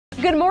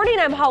Good morning,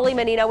 I'm Holly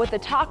Menino with the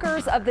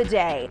talkers of the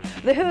day.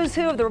 The who's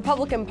who of the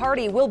Republican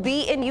Party will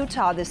be in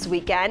Utah this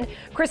weekend.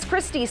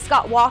 Christie,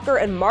 Scott Walker,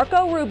 and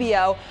Marco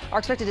Rubio are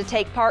expected to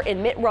take part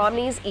in Mitt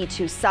Romney's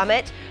E2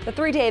 Summit. The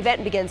three-day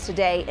event begins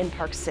today in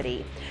Park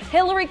City.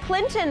 Hillary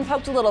Clinton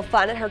poked a little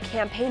fun at her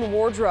campaign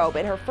wardrobe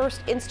in her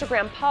first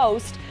Instagram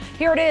post.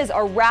 Here it is,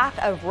 a rack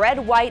of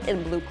red, white,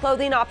 and blue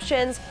clothing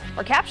options.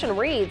 Her caption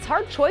reads,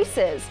 "Hard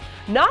choices."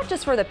 Not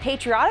just for the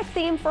patriotic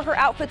theme for her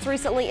outfits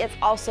recently, it's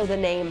also the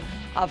name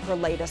of her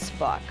latest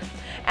book.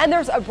 And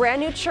there's a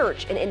brand new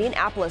church in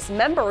Indianapolis.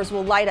 Members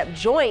will light up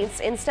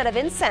joints instead of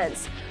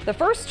incense. The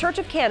First Church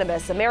of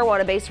Cannabis, a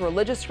marijuana-based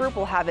religious group,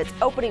 will have its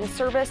opening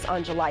service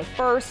on July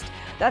 1st.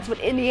 That's when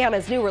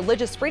Indiana's new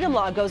religious freedom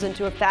law goes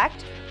into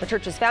effect. The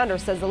church's founder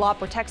says the law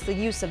protects the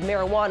use of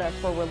marijuana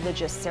for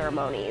religious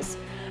ceremonies.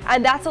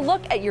 And that's a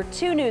look at your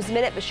 2 News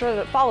Minute. Be sure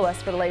to follow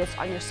us for the latest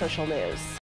on your social news.